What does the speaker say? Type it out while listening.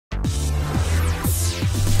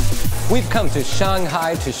We've come to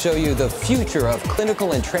Shanghai to show you the future of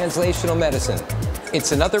clinical and translational medicine.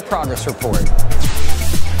 It's another progress report.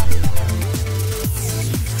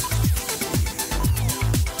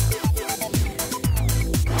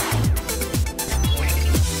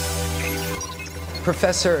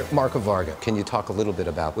 Professor Marko-Varga, can you talk a little bit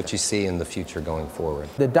about what you see in the future going forward?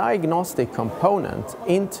 The diagnostic component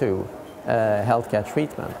into healthcare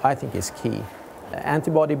treatment, I think, is key.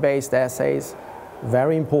 Antibody-based assays,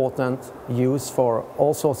 very important, used for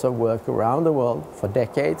all sorts of work around the world for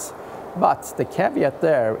decades. But the caveat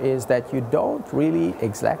there is that you don't really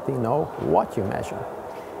exactly know what you measure,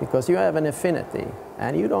 because you have an affinity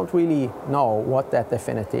and you don't really know what that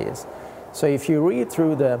affinity is. So if you read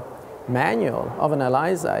through the manual of an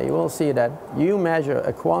ELISA, you will see that you measure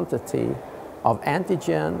a quantity of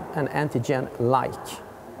antigen and antigen-like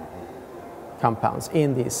compounds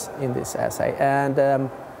in this assay, and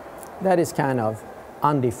that is kind of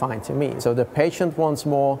undefined to me. So the patient wants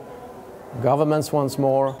more, governments wants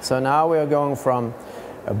more. So now we are going from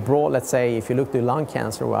a broad, let's say, if you look to lung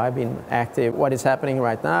cancer, where I've been active, what is happening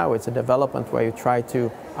right now, it's a development where you try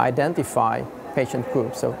to identify patient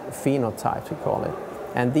groups, so phenotypes we call it.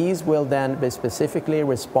 And these will then be specifically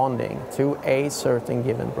responding to a certain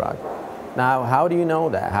given drug. Now, how do you know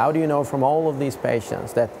that? How do you know from all of these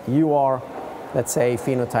patients that you are, let's say,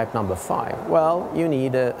 phenotype number 5? Well, you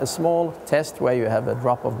need a small test where you have a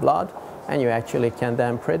drop of blood, and you actually can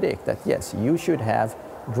then predict that, yes, you should have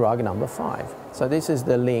drug number 5. So this is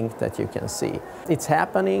the link that you can see. It's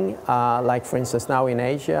happening, like for instance now in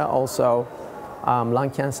Asia, also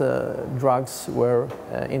lung cancer drugs were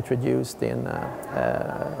introduced in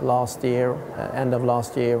last year, end of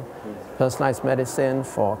last year, personalized medicine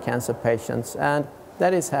for cancer patients, and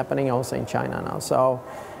that is happening also in China now. So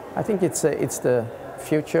I think it's the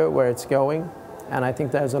future where it's going, and I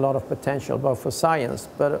think there's a lot of potential both for science,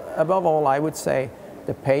 but above all, I would say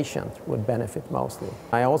the patient would benefit mostly.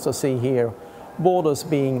 I also see here borders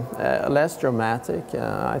being less dramatic.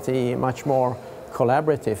 I see much more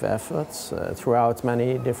collaborative efforts throughout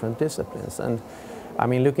many different disciplines. And I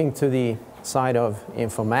mean, looking to the side of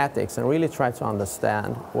informatics and really try to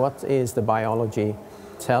understand what is the biology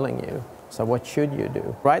telling you. So what should you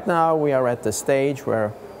do? Right now we are at the stage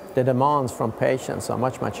where the demands from patients are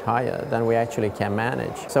much, much higher than we actually can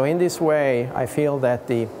manage. So in this way, I feel that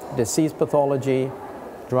the disease pathology,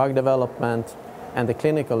 drug development, and the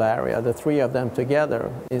clinical area, the three of them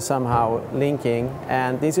together, is somehow linking,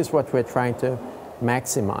 and this is what we're trying to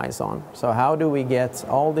maximize on. So how do we get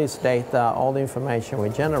all this data, all the information we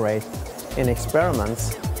generate in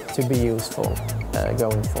experiments to be useful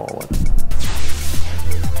going forward?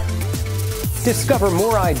 Discover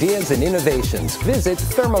more ideas and innovations. Visit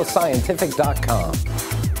thermoscientific.com.